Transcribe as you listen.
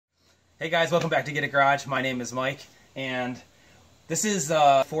Hey guys, welcome back to Get It Garage. My name is Mike, and this is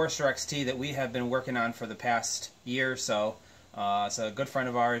a Forester XT that we have been working on for the past year or so. It's a good friend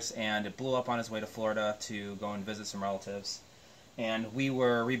of ours, and it blew up on his way to Florida to go and visit some relatives. And we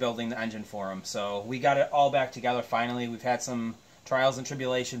were rebuilding the engine for him, so we got it all back together finally. We've had some trials and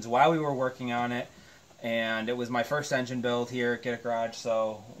tribulations while we were working on it, and it was my first engine build here at Get It Garage,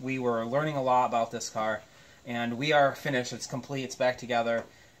 so we were learning a lot about this car. And we are finished. It's complete. It's back together.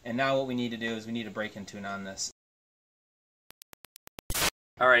 And now what we need to do is we need to break and tune on this.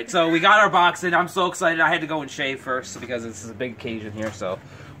 Alright, so we got our box in. I'm so excited. I had to go and shave first because this is a big occasion here. So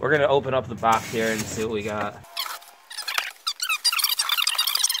we're going to open up the box here and see what we got.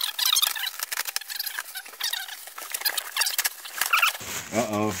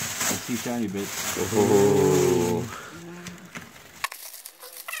 Uh-oh. I see shiny bits. Oh.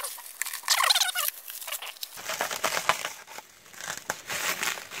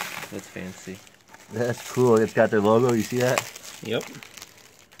 That's fancy. That's cool. It's got their logo. You see that? Yep.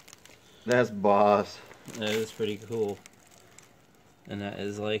 That's boss. That is pretty cool. And that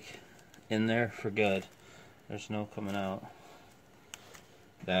is like in there for good. There's no coming out.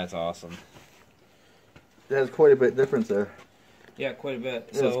 That's awesome. There's quite a bit difference there. Yeah, quite a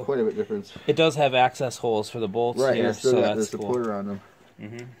bit. There's quite a bit difference. It does have access holes for the bolts right, here, and it's still so got the that's supporter cool. on them.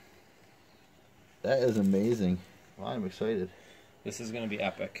 Mm-hmm. That is amazing. Wow, I'm excited. This is going to be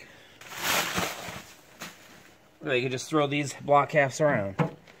epic. Well, you can just throw these block caps around.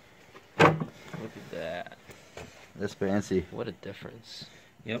 Look at that. That's fancy. What a difference.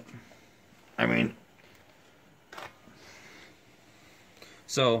 Yep. I mean,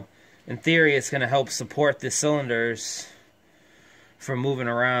 so in theory it's going to help support the cylinders from moving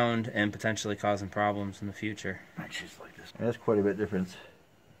around and potentially causing problems in the future. Just like this. That's quite a bit difference.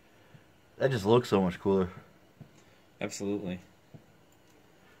 That just looks so much cooler. Absolutely.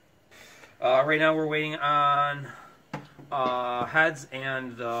 Right now we're waiting on heads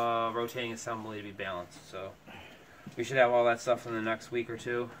and the rotating assembly to be balanced. So we should have all that stuff in the next week or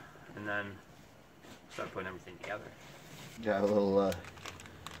two, and then start putting everything together. Got a little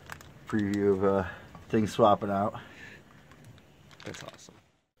preview of things swapping out. That's awesome.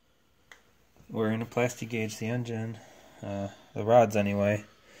 We're going to plastic gauge the engine, the rods anyway.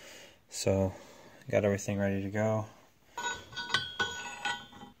 So got everything ready to go.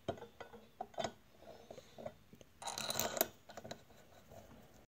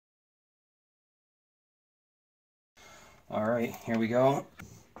 Alright, here we go.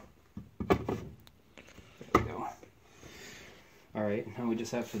 There we go. Alright, now we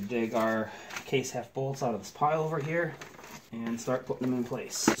just have to dig our case half bolts out of this pile over here and start putting them in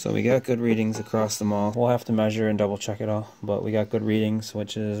place. So we got good readings across them all. We'll have to measure and double check it all, but we got good readings,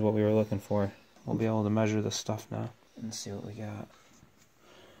 which is what we were looking for. We'll be able to measure this stuff now and see what we got.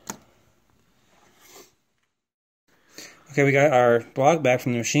 Okay, we got our block back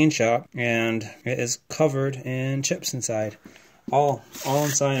from the machine shop, and it is covered in chips inside. All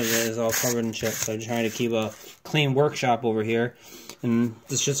inside of it is all covered in chips. I'm trying to keep a clean workshop over here, and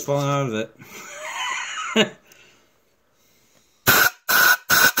this shit's falling out of it.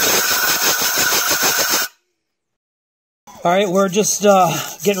 Alright, we're just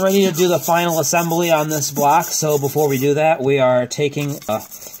getting ready to do the final assembly on this block, so before we do that, we are taking a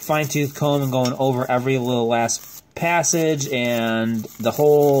fine-tooth comb and going over every little last passage and the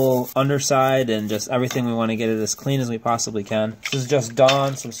whole underside and just everything. We want to get it as clean as we possibly can. This is just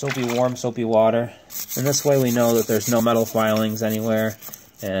Dawn, some warm soapy water, and this way we know that there's no metal filings anywhere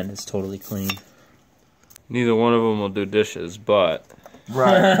and it's totally clean. Neither one of them will do dishes, but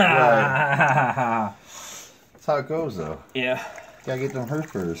right. That's how it goes, though. Yeah, gotta get them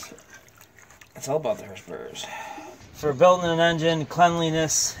Herspers. it's all about the Herspers. For building an engine,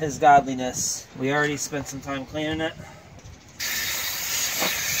 cleanliness is godliness. We already spent some time cleaning it.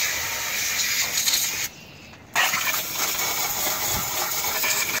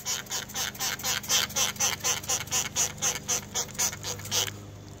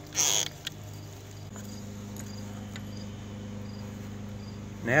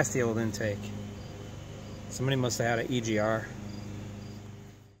 Nasty old intake. Somebody must have had an EGR.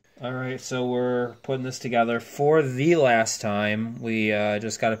 Alright, so we're putting this together for the last time. We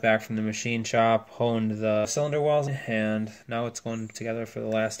just got it back from the machine shop, honed the cylinder walls, and now it's going together for the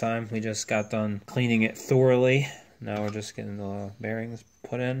last time. We just got done cleaning it thoroughly. Now we're just getting the bearings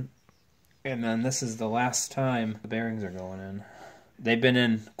put in. And then this is the last time the bearings are going in. They've been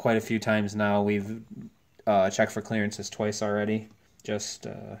in quite a few times now. We've checked for clearances twice already. Just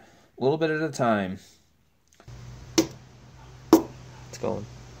a little bit at a time. It's going.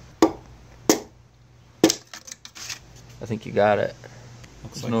 I think you got it.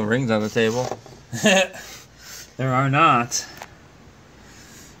 Looks There's no rings on the table. There are not.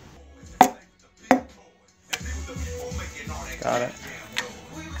 Got it.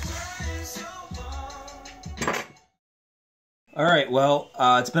 Alright, well,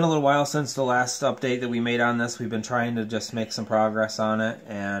 it's been a little while since the last update that we made on this. We've been trying to just make some progress on it,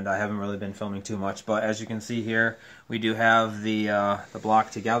 and I haven't really been filming too much. But as you can see here, we do have the block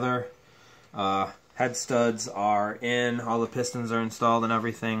together. Head studs are in, all the pistons are installed and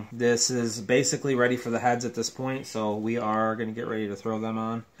everything. This is basically ready for the heads at this point, so we are going to get ready to throw them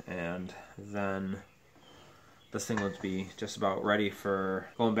on. And then this thing would be just about ready for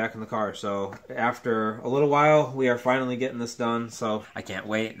going back in the car. So after a little while, we are finally getting this done. So I can't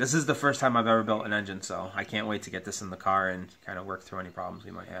wait. This is the first time I've ever built an engine, so I can't wait to get this in the car and kind of work through any problems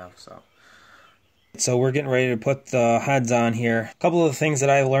we might have. So we're getting ready to put the heads on here. A couple of the things that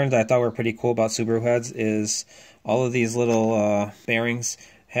I learned that I thought were pretty cool about Subaru heads is all of these little bearings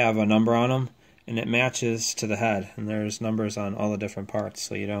have a number on them, and it matches to the head. And there's numbers on all the different parts,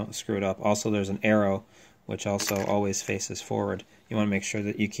 so you don't screw it up. Also, there's an arrow, which also always faces forward. You want to make sure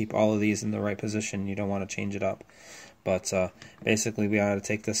that you keep all of these in the right position. You don't want to change it up. But basically, we ought to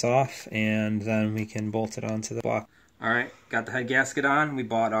take this off, and then we can bolt it onto the block. Alright, got the head gasket on. We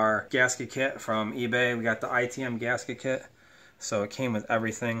bought our gasket kit from eBay. We got the ITM gasket kit. So it came with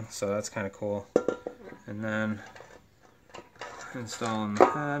everything, so that's kind of cool. And then installing the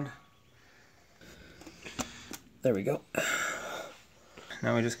head. There we go.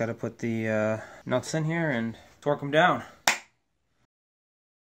 Now we just got to put the nuts in here and torque them down.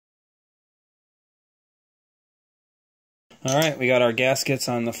 Alright, we got our gaskets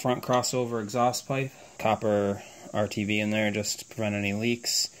on the front crossover exhaust pipe. Copper RTV in there just to prevent any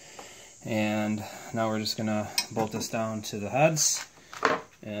leaks. And now we're just going to bolt this down to the heads.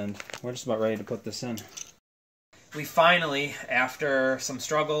 And we're just about ready to put this in. We finally, after some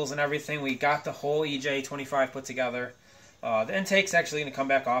struggles and everything, we got the whole EJ25 put together. The intake's actually going to come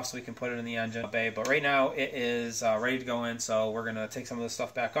back off so we can put it in the engine bay, but right now it is ready to go in, so we're going to take some of this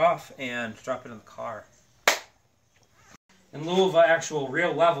stuff back off and drop it in the car. In lieu of an actual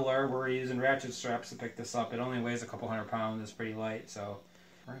real leveler, we're using ratchet straps to pick this up. It only weighs a couple 100 pounds, it's pretty light, so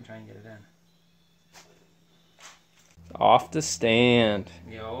we're going to try and get it in. Off the stand.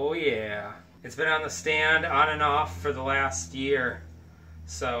 Oh yeah. It's been on the stand on and off for the last year,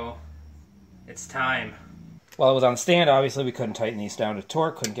 so it's time. While it was on the stand, obviously we couldn't tighten these down to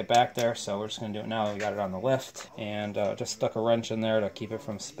torque, couldn't get back there, so we're just going to do it now that we got it on the lift, and just stuck a wrench in there to keep it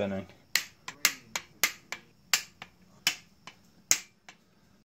from spinning.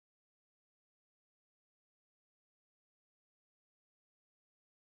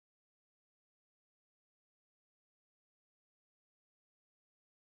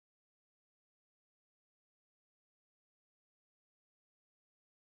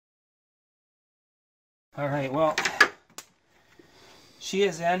 Alright, well, she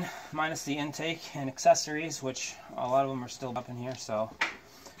is in, minus the intake and accessories, which a lot of them are still up in here, so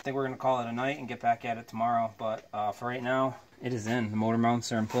I think we're going to call it a night and get back at it tomorrow. But for right now, it is in. The motor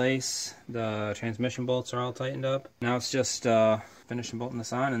mounts are in place, the transmission bolts are all tightened up. Now it's just finishing bolting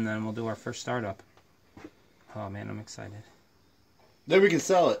this on, and then we'll do our first startup. Oh man, I'm excited. Then we can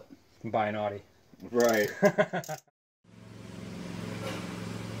sell it. Buy an Audi. Right.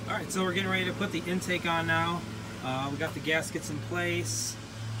 Alright, so we're getting ready to put the intake on now. We got the gaskets in place.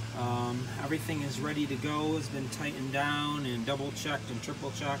 Everything is ready to go. It's been tightened down and double checked and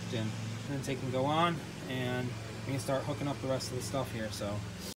triple checked, and the intake can go on, and we can start hooking up the rest of the stuff here. So.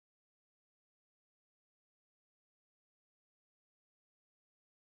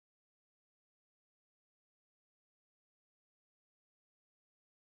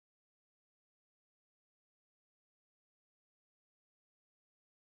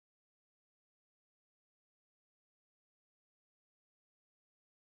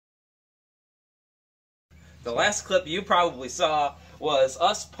 The last clip you probably saw was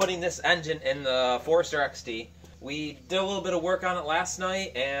us putting this engine in the Forester XT. We did a little bit of work on it last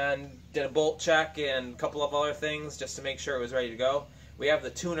night and did a bolt check and a couple of other things just to make sure it was ready to go. We have the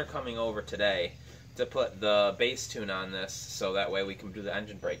tuner coming over today to put the base tune on this so that way we can do the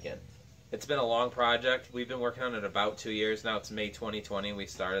engine break-in. It's been a long project. We've been working on it about 2 years now. It's May 2020. We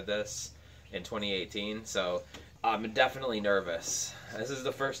started this in 2018, so I'm definitely nervous. This is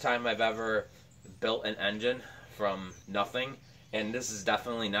the first time I've ever built an engine from nothing, and this is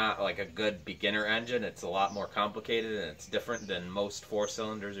definitely not like a good beginner engine. It's a lot more complicated, and it's different than most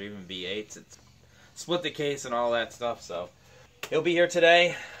 4-cylinders or even V8s. It's split the case and all that stuff, so it'll be here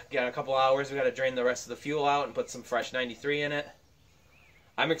today. Got a couple hours. We got to drain the rest of the fuel out and put some fresh 93 in it.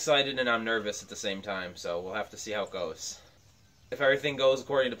 I'm excited and I'm nervous at the same time, so we'll have to see how it goes. If everything goes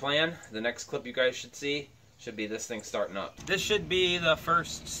according to plan, the next clip you guys should see should be this thing starting up. This should be the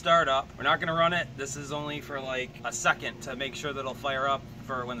first startup. We're not gonna run it. This is only for like a second to make sure that it'll fire up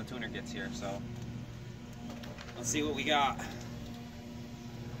for when the tuner gets here. So let's see what we got.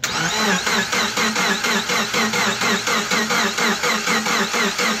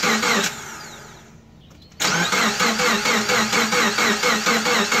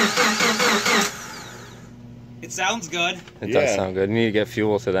 It sounds good. It does sound good. You need to get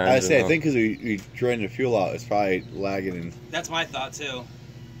fuel to that. I say, I think because we drained the fuel out, it's probably lagging. And that's my thought too.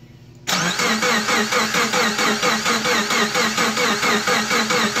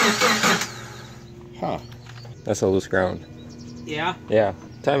 huh? That's a loose ground. Yeah. Yeah.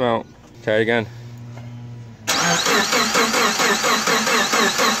 Time out. Try it again.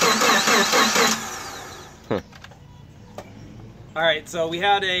 Huh. All right. So we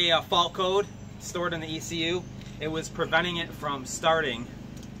had a fault code stored in the ECU. It was preventing it from starting,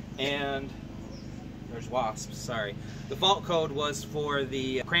 and there's wasps, sorry. The fault code was for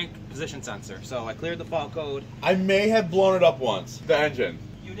the crank position sensor. So I cleared the fault code. I may have blown it up once, the engine.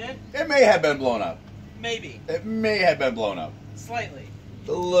 You did? It may have been blown up. Maybe. It may have been blown up. Slightly.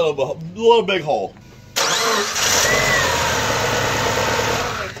 A little big hole.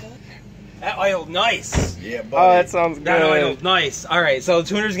 That oiled nice. Yeah, buddy. Oh, that sounds good. That oiled nice. All right, so the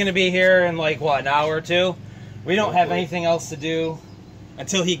tuner's gonna be here in like, what, an hour or two? We don't have anything else to do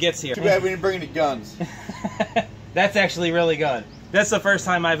until he gets here. Too bad we didn't bring any guns. That's actually really good. That's the first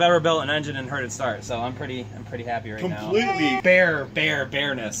time I've ever built an engine and heard it start, so I'm pretty happy right now. Completely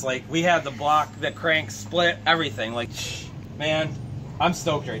Bareness. Like, we had the block, the crank split, everything. Like, man, I'm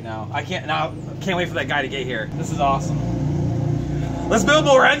stoked right now. I can't wait for that guy to get here. This is awesome. Let's build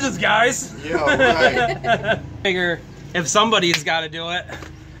more engines, guys. Yeah, right. Figure if somebody's got to do it.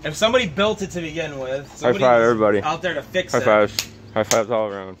 If somebody built it to begin with, High five, everybody. out there to fix High it. fives. High fives all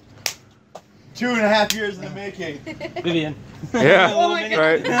around. 2.5 years in the making. Vivian. Yeah, Oh my God.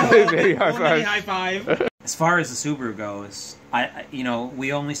 right. Baby, high five. High five. As far as the Subaru goes, you know,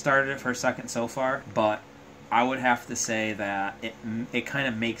 we only started it for a second so far, but I would have to say that it kind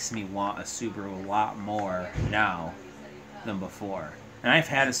of makes me want a Subaru a lot more now than before. And I've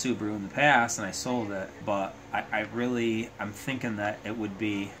had a Subaru in the past, and I sold it, but I'm thinking that it would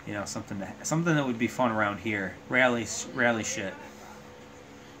be, you know, something that would be fun around here. Rally shit.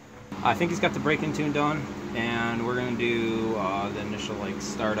 I think he's got the brake-in tune done, and we're gonna do the initial like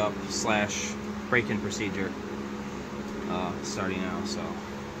startup / break-in procedure starting now. So.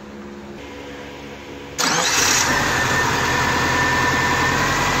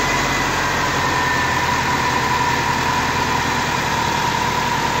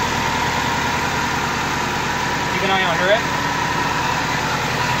 Keep an eye under it.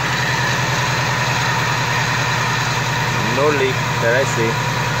 No leak that I see.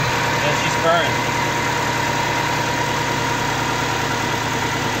 And she's burning.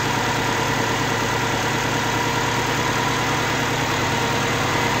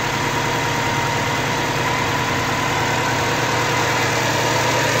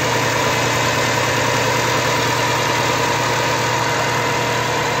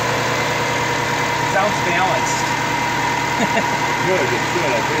 Sounds balanced. Good, it's good. I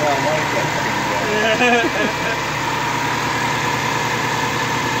feel how money that.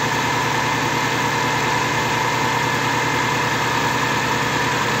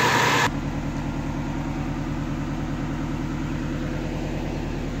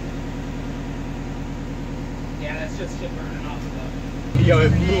 Yeah, that's just shit burning off stuff. Yo, it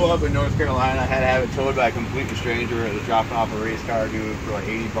blew up in North Carolina. I had to have it towed by a complete stranger. It was dropping off a race car dude for like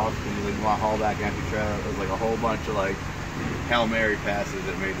 $80 because he didn't want to haul back empty trailer. It was like a whole bunch of like Hail Mary passes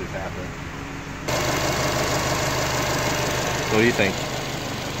that made this happen. What do you think?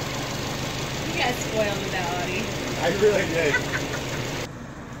 You got spoiled with that Audi. I really did.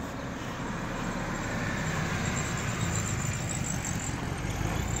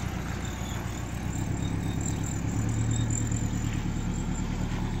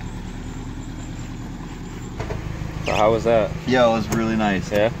 So how was that? Yeah, it was really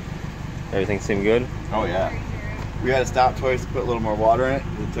nice. Yeah? Everything seemed good? Oh yeah. We had to stop twice to put a little more water in it.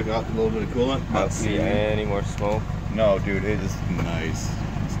 It took out a little bit of coolant. Not see any more smoke. No, dude, it is nice.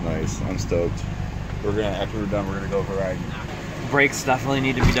 It's nice. I'm stoked. We're gonna, after we're done, we're gonna go for a ride. Brakes definitely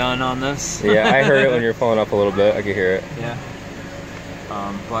need to be done on this. Yeah, I heard it when you were pulling up a little bit. I could hear it. Yeah.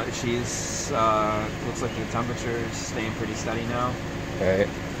 But she's, looks like the temperature is staying pretty steady now. Right.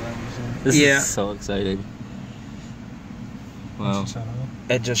 This is so exciting. Wow.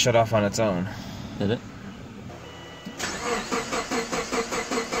 It just shut off on its own. Did it?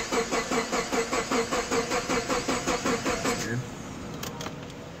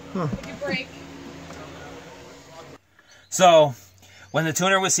 So, when the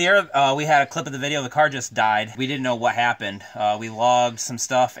tuner was here, we had a clip of the video. The car just died. We didn't know what happened. We logged some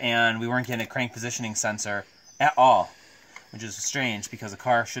stuff, and we weren't getting a crank positioning sensor at all, which is strange because the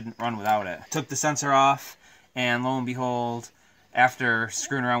car shouldn't run without it. Took the sensor off, and lo and behold, after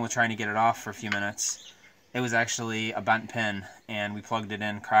screwing around with trying to get it off for a few minutes, it was actually a bent pin, and we plugged it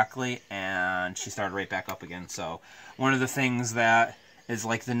in correctly, and she started right back up again. So one of the things that is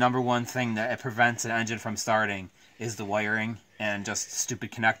like the #1 thing that it prevents an engine from starting is the wiring and just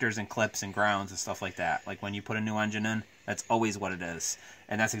stupid connectors and clips and grounds and stuff like that. Like when you put a new engine in, that's always what it is.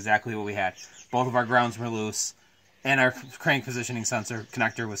 And that's exactly what we had. Both of our grounds were loose, and our crank positioning sensor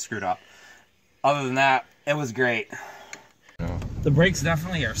connector was screwed up. Other than that, it was great. The brakes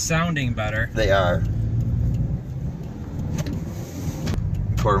definitely are sounding better. They are.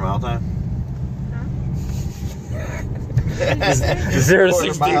 Quarter-mile time? Huh? 0 to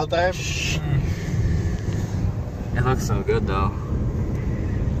 60. Quarter-mile time? It looks so good though.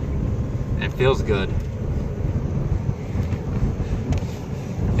 It feels good.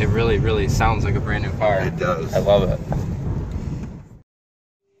 It really, really sounds like a brand new car. It does. I love it.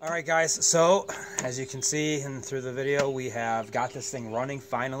 Alright guys, so as you can see and through the video, we have got this thing running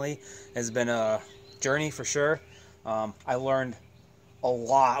finally. It's been a journey for sure. I learned a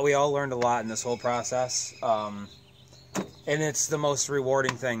lot. We all learned a lot in this whole process. And it's the most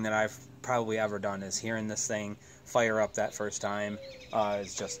rewarding thing that I've probably ever done, is hearing this thing fire up that first time. It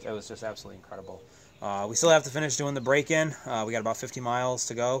was just absolutely incredible. We still have to finish doing the break-in. We got about 50 miles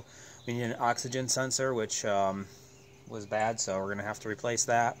to go. We need an oxygen sensor, which was bad, so we're gonna have to replace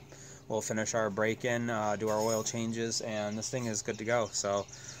that. We'll finish our break-in, do our oil changes, and this thing is good to go. So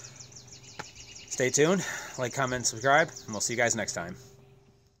stay tuned, like, comment, subscribe, and we'll see you guys next time.